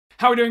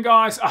How are we doing,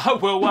 guys? I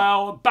hope we're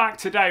well. Back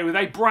today with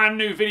a brand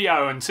new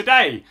video, and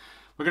today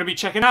we're going to be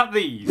checking out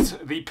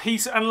the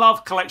Peace and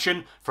Love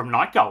collection from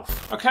Nike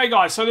Golf. Okay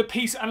guys, so the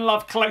Peace and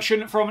Love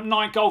collection from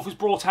Nike Golf was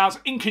brought out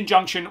in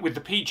conjunction with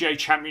the PGA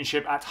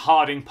Championship at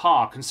Harding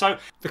Park. And so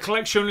the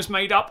collection was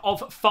made up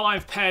of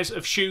 5 pairs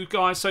of shoes,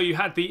 guys. So you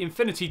had the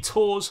Infinity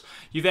Tours,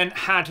 you then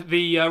had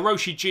the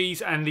Roshe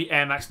Gs and the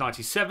Air Max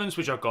 97s,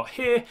 which I've got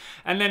here.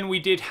 And then we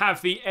did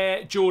have the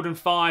Air Jordan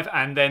 5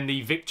 and then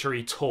the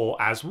Victory Tour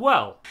as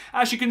well.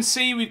 As you can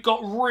see, we've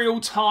got real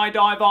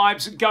tie-dye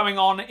vibes going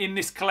on in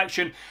this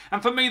collection.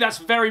 And for me, that's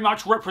very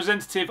much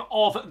representative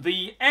of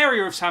the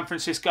area of San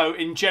Francisco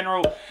in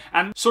general,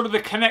 and sort of the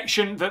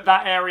connection that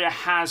that area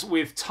has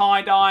with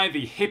tie-dye,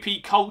 the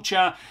hippie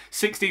culture,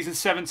 60s and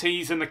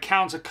 70s, and the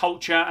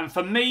counterculture. And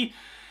for me,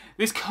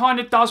 this kind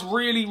of does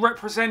really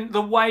represent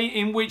the way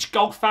in which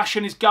golf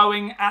fashion is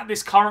going at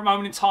this current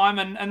moment in time,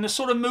 and the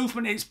sort of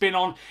movement it's been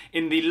on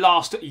in the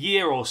last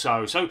year or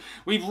so. So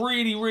we've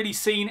really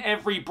seen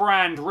every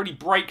brand really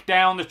break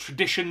down the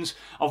traditions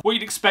of what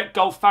you'd expect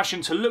golf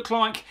fashion to look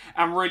like,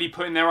 and really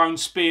putting their own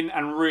spin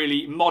and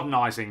really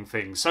modernising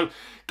things. So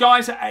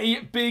guys,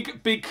 a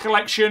big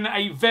collection,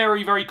 a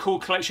very cool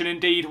collection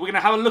indeed. We're going to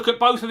have a look at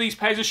both of these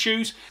pairs of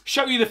shoes,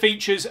 show you the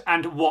features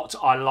and what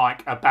I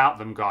like about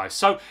them, guys.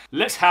 So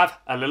let's have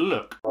a little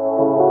look.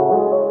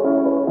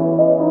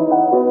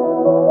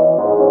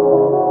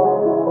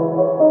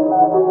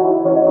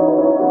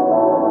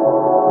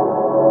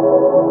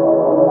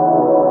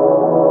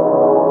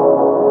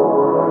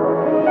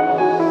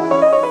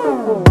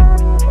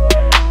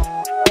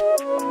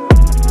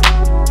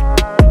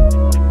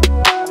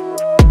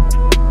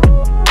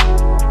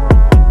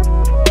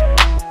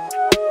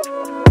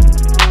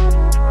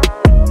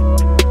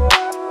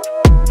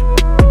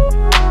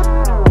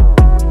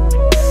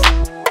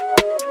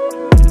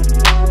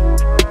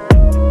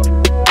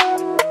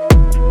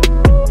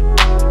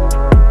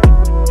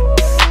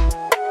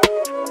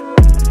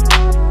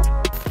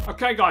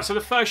 Okay guys, so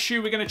the first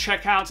shoe we're going to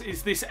check out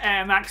is this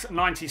Air Max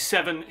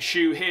 97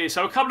 shoe here.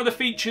 So a couple of the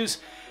features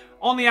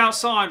on the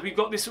outside, we've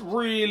got this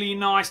really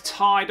nice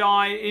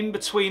tie-dye in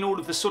between all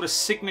of the sort of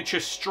signature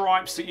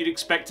stripes that you'd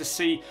expect to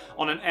see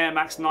on an Air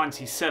Max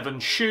 97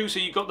 shoe. So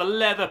you've got the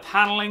leather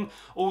paneling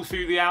all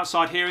through the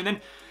outside here, and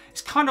then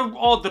it's kind of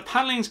odd, the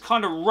paneling's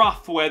kind of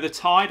rough where the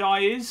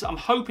tie-dye is. I'm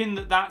hoping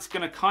that that's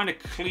going to kind of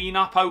clean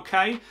up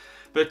okay.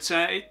 But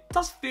it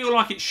does feel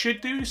like it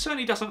should do. It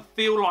certainly doesn't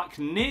feel like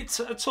knit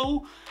at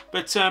all.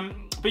 But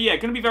yeah, going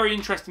to be very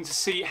interesting to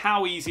see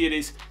how easy it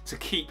is to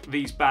keep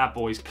these bad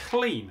boys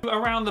clean.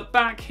 Around the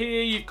back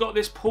here, you've got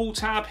this pull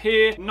tab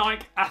here.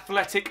 Nike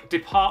Athletic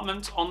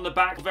Department on the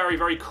back.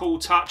 Very cool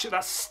touch.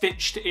 That's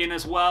stitched in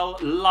as well.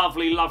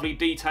 Lovely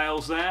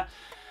details there.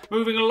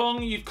 Moving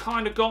along, you've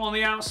kind of got on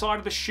the outside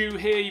of the shoe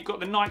here, you've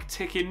got the Nike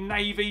tick in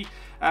navy,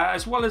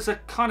 as well as a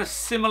kind of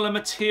similar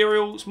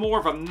material. It's more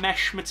of a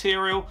mesh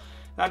material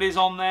that is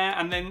on there,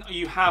 and then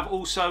you have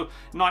also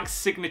Nike's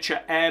signature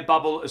air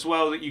bubble as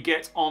well that you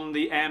get on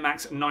the Air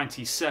Max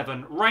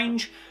 97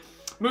 range.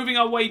 Moving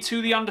our way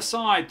to the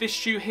underside, this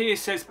shoe here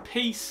says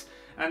Peace,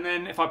 and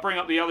then if I bring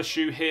up the other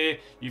shoe here,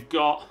 you've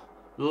got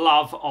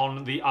Love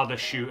on the other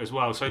shoe as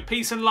well. So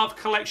Peace and Love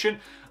collection.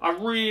 I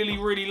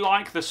really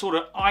like the sort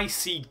of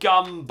icy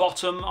gum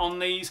bottom on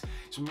these.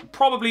 It's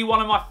probably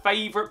one of my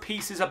favorite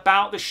pieces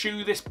about the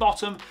shoe, this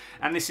bottom,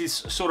 and this is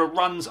sort of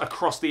runs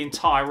across the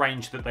entire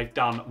range that they've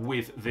done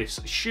with this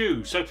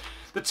shoe. So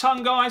the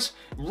tongue, guys,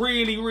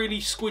 really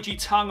squidgy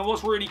tongue, and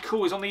what's really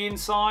cool is on the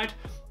inside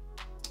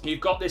you've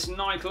got this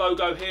Nike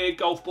logo here,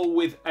 golf ball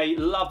with a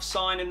love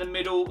sign in the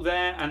middle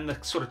there, and the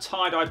sort of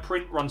tie-dye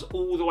print runs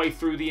all the way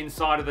through the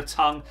inside of the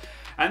tongue.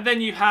 And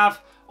then you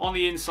have on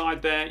the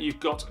inside there,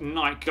 you've got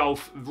Nike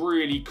Golf,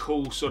 really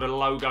cool sort of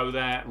logo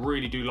there.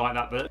 Really do like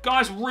that. But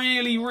guys,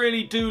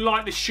 really do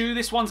like the shoe.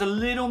 This one's a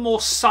little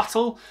more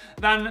subtle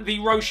than the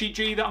Roshe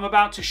G that I'm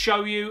about to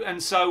show you.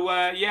 And so,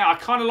 yeah, I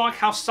kind of like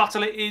how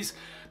subtle it is,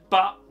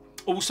 but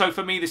also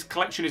for me, this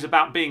collection is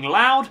about being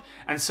loud,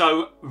 and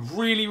so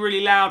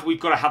really loud, we've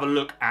got to have a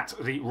look at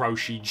the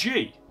Roshe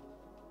G.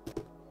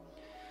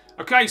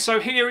 Okay, so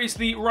here is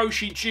the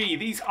Roshe G.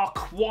 These are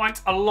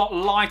quite a lot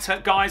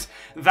lighter, guys,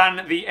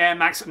 than the Air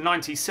Max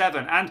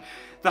 97, and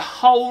the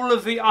whole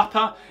of the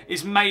upper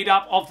is made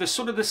up of the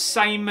sort of the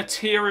same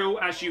material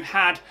as you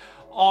had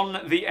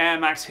on the Air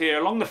Max here.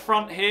 Along the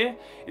front here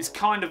is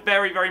kind of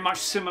very much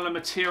similar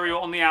material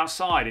on the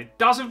outside. It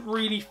doesn't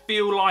really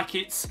feel like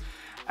it's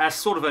as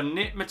sort of a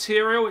knit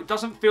material. It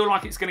doesn't feel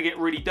like it's going to get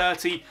really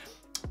dirty.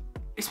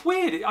 It's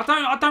weird.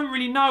 I don't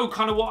really know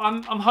kind of what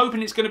I'm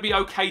hoping it's going to be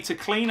okay to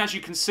clean. As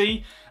you can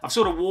see, I've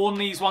sort of worn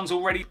these ones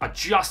already. I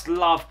just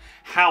love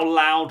how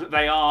loud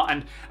they are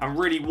and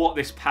really what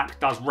this pack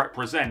does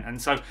represent. And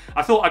so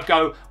I thought I'd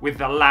go with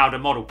the louder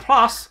model.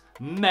 Plus,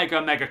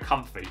 mega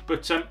comfy.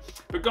 But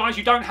guys,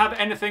 you don't have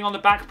anything on the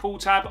back pull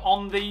tab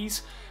on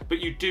these, but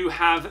you do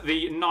have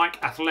the Nike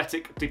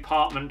Athletic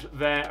Department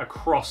there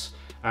across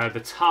the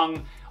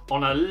tongue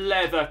on a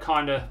leather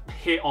kind of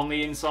hit on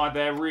the inside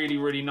there. Really,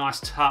 really nice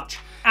touch.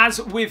 As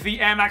with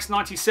the Air Max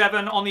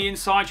 97, on the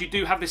inside you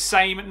do have the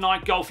same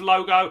Nike Golf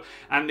logo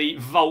and the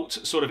Volt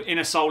sort of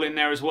inner sole in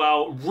there as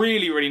well.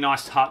 Really, really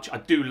nice touch. I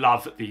do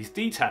love these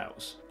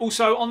details.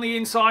 Also on the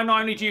inside,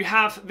 not only do you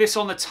have this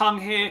on the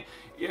tongue here,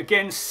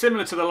 again,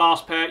 similar to the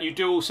last pair, you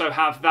do also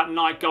have that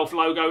Nike Golf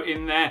logo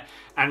in there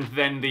and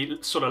then the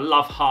sort of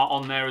love heart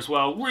on there as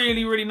well.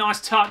 Really, really nice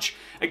touch.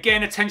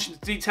 Again, attention to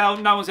detail.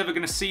 No one's ever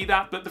going to see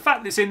that, but the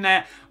fact that it's in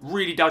there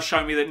really does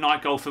show me that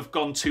Nike Golf have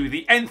gone to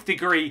the nth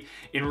degree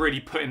in really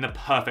putting the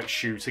perfect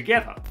shoe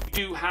together. You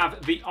do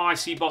have the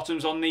icy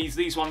bottoms on these.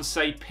 These ones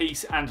say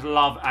peace and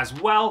love as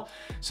well.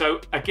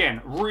 So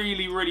again,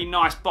 really, really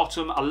nice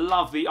bottom. I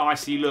love the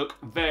icy look.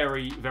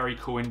 Very, very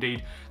cool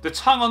indeed. The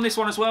tongue on this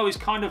one as well is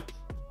kind of,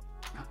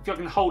 if I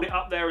can hold it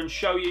up there and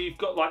show you, you've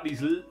got like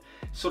these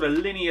sort of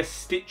linear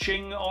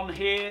stitching on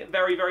here.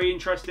 Very, very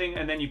interesting.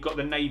 And then you've got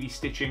the navy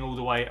stitching all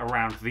the way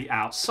around the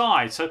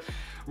outside. So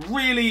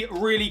really,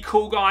 really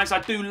cool, guys. I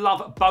do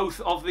love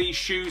both of these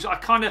shoes.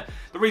 The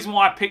reason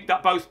why I picked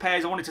up both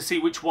pairs, I wanted to see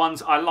which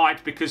ones I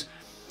liked, because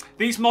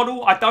these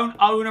model, I don't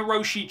own a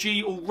Roshe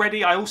G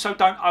already. I also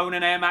don't own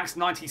an Air Max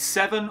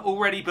 97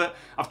 already, but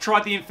I've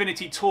tried the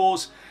Infinity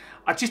Tours.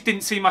 I just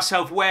didn't see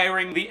myself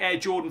wearing the Air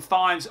Jordan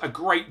 5s a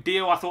great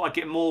deal. I thought I'd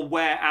get more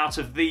wear out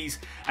of these.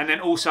 And then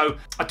also,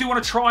 I do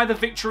want to try the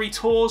Victory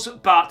Tours,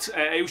 but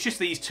it was just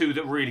these two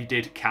that really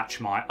did catch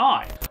my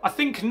eye. I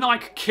think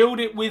Nike killed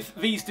it with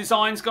these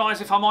designs, guys,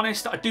 if I'm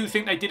honest. I do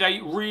think they did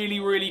a really,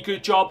 really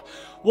good job.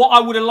 What I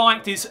would have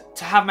liked is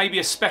to have maybe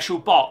a special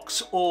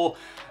box, or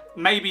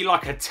maybe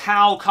like a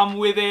towel come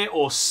with it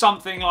or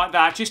something like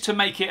that, just to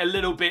make it a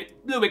little bit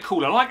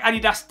cooler. Like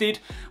Adidas did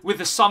with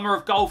the Summer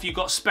of Golf. You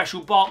got special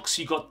box,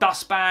 you got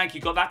dust bag,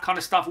 you got that kind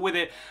of stuff with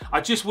it.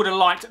 I just would have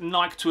liked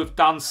Nike to have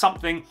done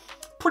something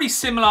pretty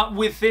similar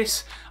with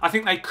this. I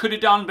think they could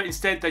have done, but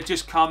instead they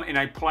just come in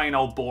a plain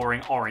old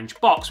boring orange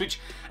box, which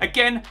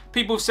again,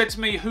 people have said to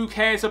me, who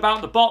cares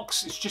about the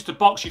box? It's just a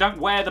box, you don't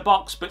wear the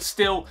box, but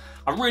still,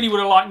 I really would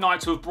have liked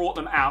Nike to have brought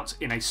them out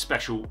in a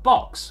special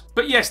box.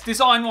 But yes,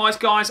 design-wise,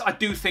 guys, I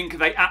do think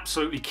they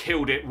absolutely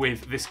killed it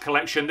with this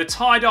collection. The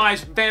tie-dye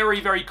is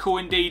very, very cool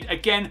indeed.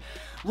 Again,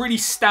 really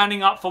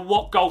standing up for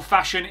what golf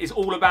fashion is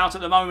all about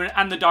at the moment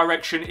and the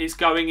direction it's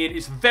going in.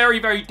 It's very,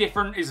 very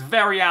different, it's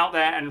very out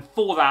there, and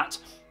for that,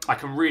 I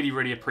can really,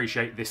 really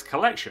appreciate this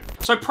collection.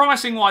 So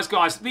pricing wise,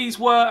 guys, these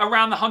were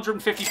around the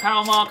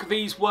 £150 mark.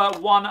 These were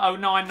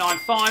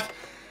 £109.95.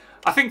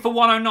 I think for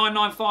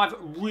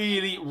 £109.95,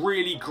 really,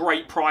 really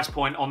great price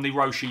point on the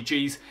Roshe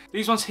Gs.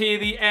 These ones here,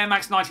 the Air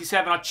Max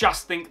 97, I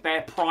just think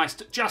they're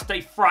priced just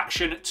a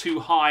fraction too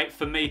high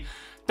for me.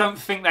 Don't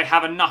think they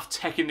have enough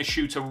tech in the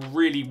shoe to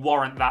really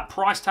warrant that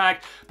price tag.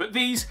 But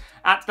these,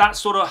 at that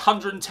sort of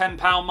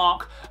 £110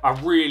 mark, are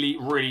really,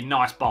 really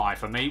nice buy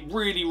for me.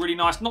 Really, really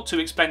nice, not too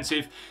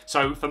expensive.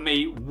 So for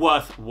me,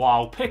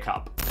 worthwhile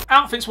pickup.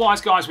 Outfits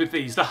wise, guys, with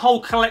these, the whole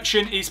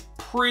collection is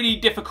pretty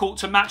difficult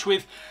to match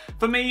with.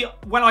 For me,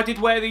 when I did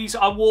wear these,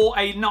 I wore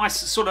a nice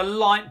sort of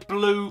light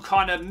blue,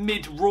 kind of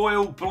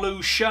mid-royal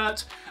blue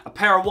shirt, a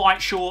pair of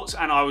white shorts,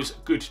 and I was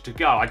good to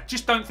go. I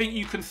just don't think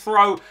you can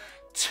throw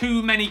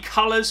too many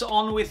colours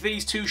on with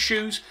these two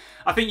shoes.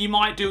 I think you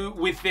might do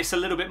with this a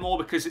little bit more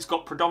because it's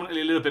got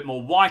predominantly a little bit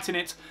more white in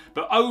it.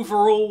 But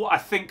overall, I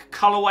think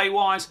colourway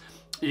wise,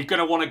 you're going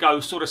to want to go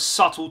sort of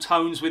subtle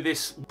tones with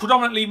this.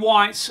 Predominantly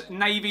whites,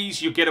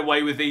 navies, you get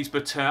away with these,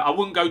 but I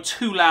wouldn't go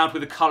too loud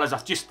with the colours. I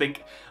just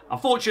think,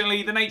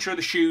 unfortunately, the nature of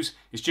the shoes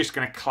is just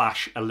going to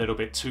clash a little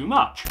bit too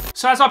much.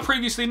 So as I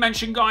previously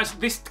mentioned, guys,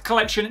 this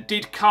collection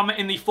did come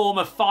in the form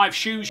of 5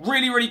 shoes.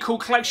 Really, really cool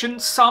collection.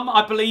 Some,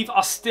 I believe,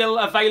 are still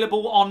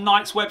available on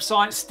Nike's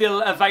website,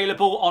 still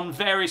available on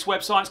various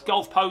websites.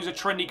 Golf Poser,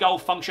 Trendy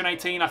Golf, Function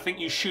 18. I think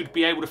you should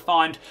be able to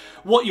find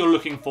what you're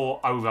looking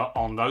for over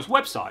on those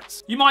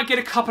websites. You might get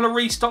a couple of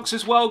restocks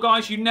as well,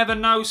 guys. You never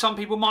know. Some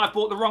people might have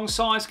bought the wrong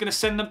size, going to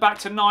send them back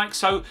to Nike.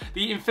 So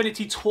the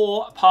Infinity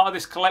Tour part of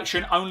this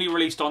collection only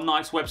released on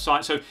Nike's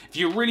website. So if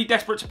you're really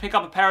desperate to pick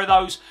up a pair of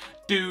those,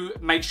 do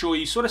make sure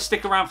you sort of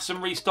stick around for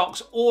some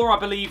restocks, or I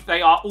believe they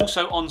are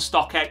also on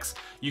StockX.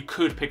 You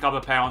could pick up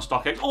a pair on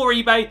StockX or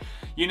eBay.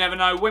 You never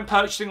know. When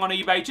purchasing on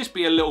eBay, just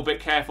be a little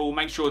bit careful.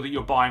 Make sure that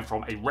you're buying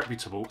from a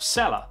reputable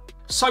seller.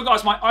 So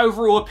guys, my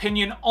overall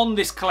opinion on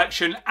this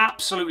collection,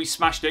 absolutely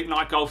smashed it.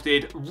 Nike Golf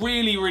did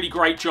really, really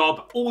great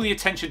job. All the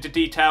attention to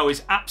detail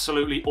is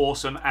absolutely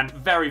awesome and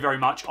very, very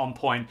much on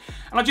point.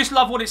 And I just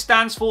love what it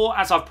stands for,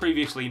 as I've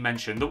previously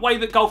mentioned. The way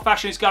that golf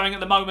fashion is going at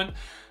the moment,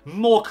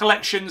 more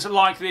collections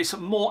like this,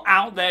 more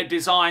out there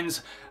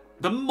designs,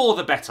 the more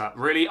the better,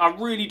 really. I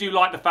really do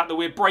like the fact that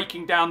we're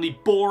breaking down the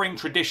boring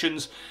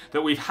traditions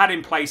that we've had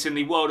in place in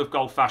the world of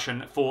golf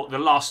fashion for the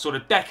last sort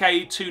of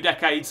decade, 2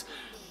 decades.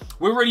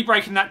 we're really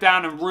breaking that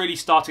down and really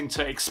starting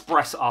to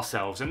express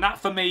ourselves. And that,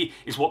 for me,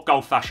 is what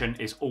golf fashion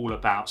is all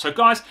about. So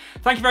guys,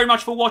 thank you very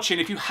much for watching.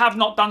 If you have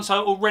not done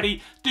so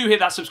already, do hit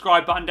that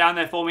subscribe button down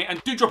there for me.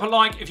 And do drop a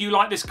like if you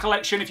like this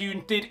collection, if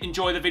you did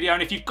enjoy the video.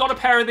 And if you've got a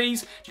pair of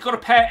these, if you've got a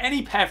pair,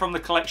 any pair from the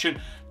collection,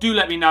 do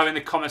let me know in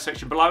the comment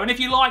section below. And if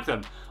you like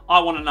them, I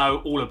want to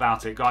know all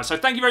about it, guys. So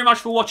thank you very much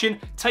for watching.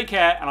 Take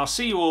care, and I'll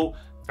see you all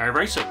very,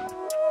 very soon.